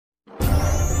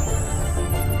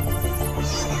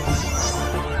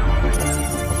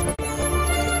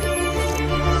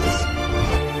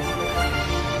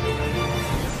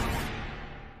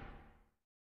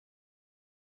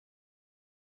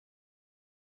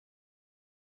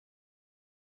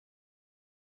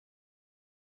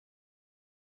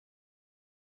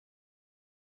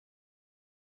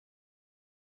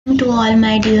To all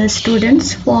my dear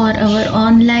students for our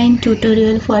online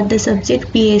tutorial for the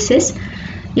subject PSS.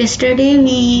 Yesterday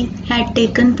we had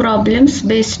taken problems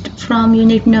based from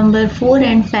unit number 4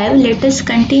 and 5. Let us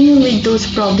continue with those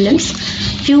problems.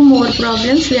 Few more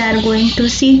problems we are going to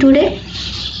see today.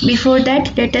 Before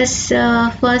that, let us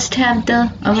first have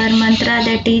our mantra,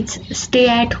 that is stay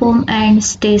at home and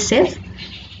stay safe.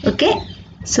 Okay,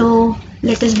 so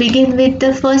let us begin with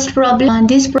the first problem.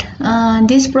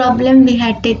 This problem we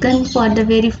had taken for the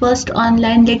very first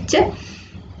online lecture.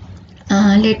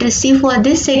 Let us see for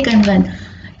this second one.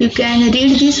 You can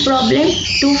read this problem.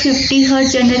 250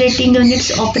 Hz generating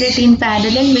units operate in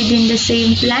parallel within the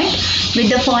same plant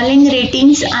with the following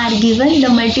ratings are given. The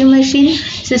multi-machine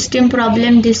system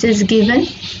problem, this is given.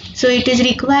 So it is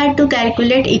required to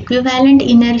calculate equivalent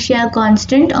inertia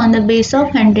constant on the base of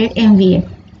 100 MVA.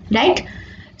 Right?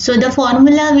 So the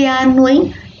formula we are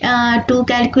knowing to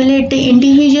calculate the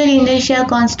individual inertia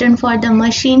constant for the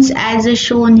machines as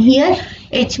shown here.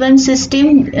 H1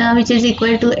 system which is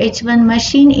equal to H1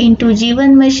 machine into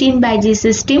G1 machine by G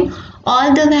system.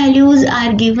 All the values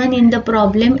are given in the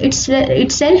problem itself.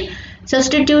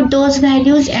 Substitute those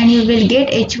values and you will get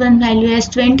H1 value as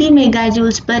 20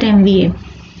 megajoules per MVA.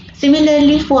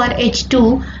 Similarly for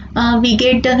H2 we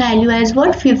get the value as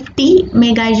what? 50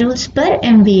 megajoules per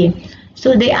MVA.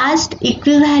 So they asked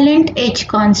equivalent H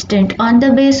constant on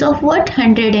the base of what?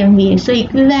 100 MVA. So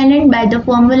equivalent, by the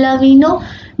formula we know,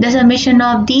 the summation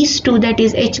of these two, that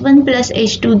is H1 plus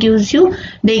H2, gives you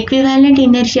the equivalent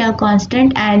inertia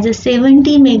constant as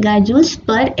 70 megajoules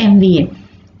per MVA.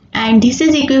 And this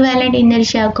is equivalent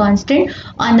inertia constant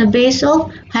on the base of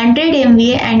 100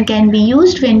 MVA and can be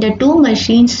used when the two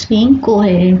machines swing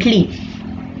coherently.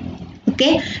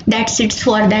 Okay, that's it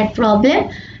for that problem.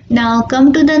 Now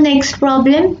come to the next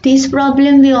problem. This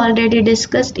problem we already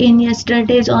discussed in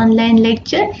yesterday's online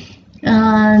lecture.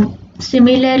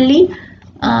 Similarly,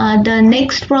 the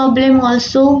next problem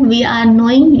also we are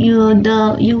knowing.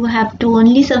 You have to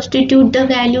only substitute the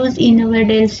values in our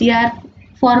del CR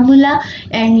formula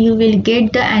and you will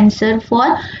get the answer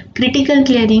for critical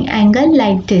clearing angle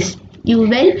like this.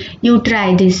 You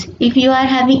try this. If you are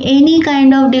having any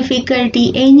kind of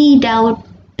difficulty, any doubt,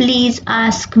 please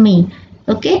ask me.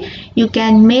 Okay, you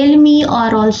can mail me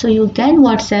or also you can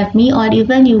WhatsApp me or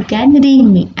even you can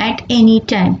ring me at any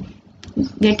time.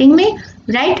 Getting me?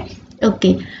 Right?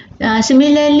 Okay.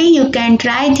 Similarly, you can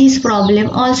try this problem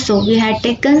also. We had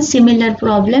taken similar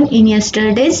problem in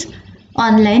yesterday's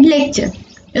online lecture.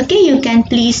 Okay, you can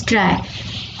please try.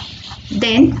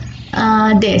 Then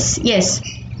yes.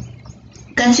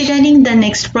 Considering the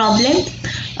next problem,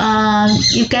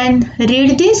 you can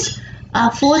read this. A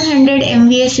 400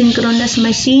 MVA synchronous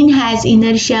machine has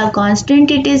inertia constant,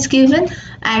 it is given,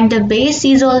 and the base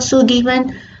is also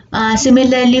given.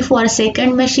 Similarly, for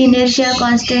second machine, inertia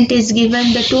constant is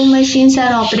given. The two machines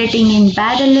are operating in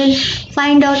parallel.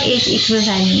 Find out H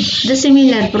equivalent. The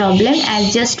similar problem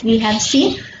as just we have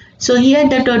seen. So here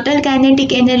the total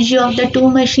kinetic energy of the two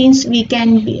machines, we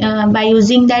can by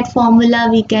using that formula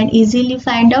we can easily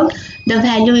find out the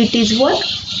value. It is what?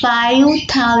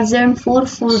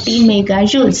 5440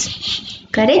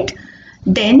 megajoules. Correct?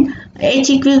 Then H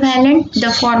equivalent,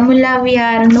 the formula we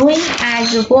are knowing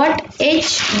as what?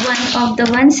 H1 of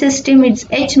the one system is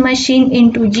H machine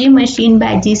into G machine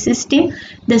by G system.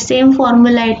 The same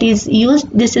formula it is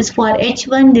used. This is for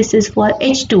H1, this is for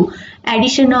H2.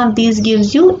 Addition of these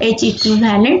gives you H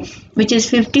equivalent, which is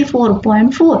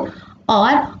 54.4.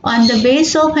 Or on the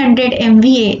base of 100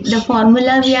 MVA, the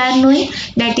formula we are knowing,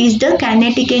 that is the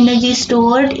kinetic energy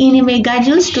stored in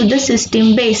megajoules to the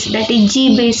system base, that is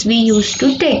G base we used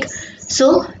to take.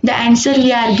 So the answer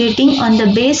we are getting on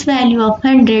the base value of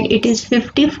 100, it is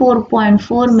 54.4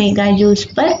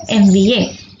 megajoules per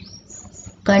MVA.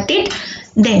 Got it?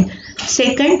 Then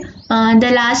second,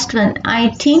 the last one, I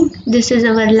think this is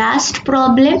our last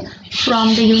problem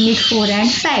from the unit 4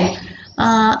 and 5.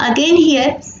 Again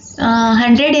here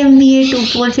 100 MVA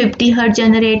 2-pole 50 Hz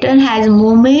generator has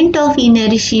moment of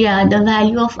inertia, the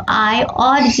value of I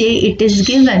or J it is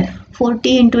given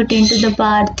 40 into 10 to the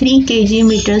power 3 kg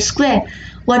meter square.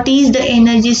 What is the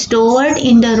energy stored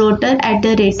in the rotor at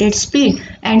the rated speed?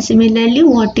 And similarly,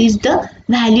 what is the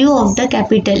value of the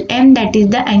capital M, that is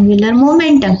the angular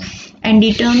momentum? And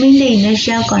determine the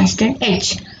inertia constant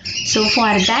H. So for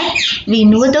that we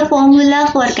know the formula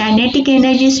for kinetic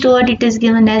energy stored. It is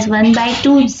given as 1 by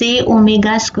 2 J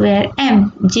omega square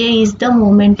M. J is the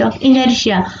moment of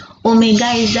inertia.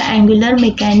 Omega is the angular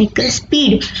mechanical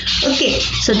speed. Okay,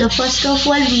 so the first of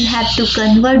all we have to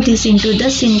convert this into the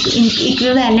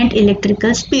equivalent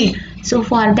electrical speed. So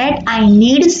for that I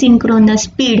need synchronous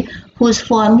speed. whose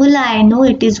formula I know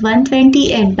it is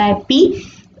 128 by P.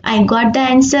 I got the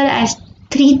answer as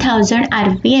 3000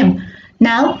 rpm.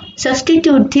 Now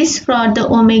substitute this for the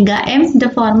omega m.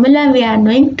 The formula we are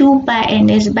knowing 2 pi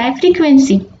ns by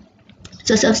frequency.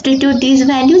 So substitute these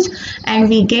values and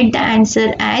we get the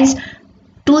answer as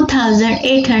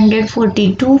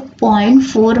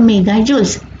 2842.4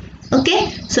 megajoules. Okay,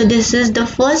 so this is the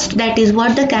first, that is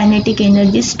what the kinetic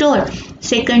energy stored.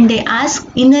 Second, they ask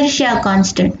inertia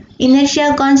constant.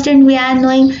 Inertia constant we are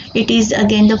knowing it is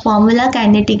again the formula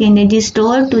kinetic energy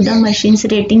stored to the machine's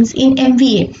ratings in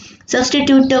MVA.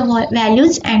 Substitute the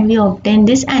values and we obtain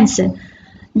this answer.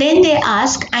 Then they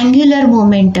ask angular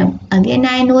momentum. Again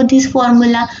I know this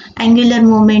formula, angular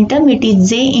momentum, it is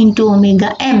J into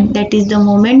omega m, that is the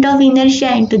moment of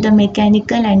inertia into the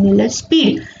mechanical angular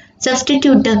speed.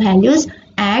 Substitute the values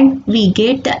and we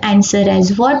get the answer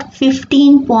as what?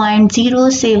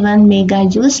 15.07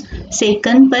 megajoules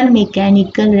second per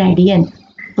mechanical radian.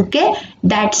 Okay,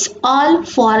 that's all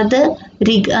for the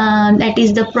that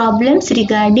is the problems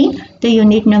regarding the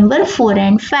unit number 4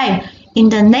 and 5. In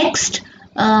the next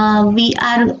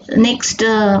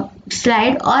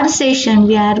slide or session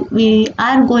we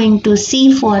are going to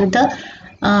see for the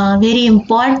very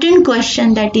important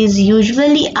question that is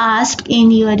usually asked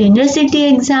in your university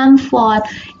exam for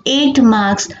 8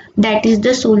 marks, that is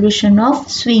the solution of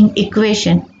swing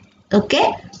equation.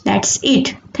 Okay, that's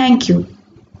it. Thank you.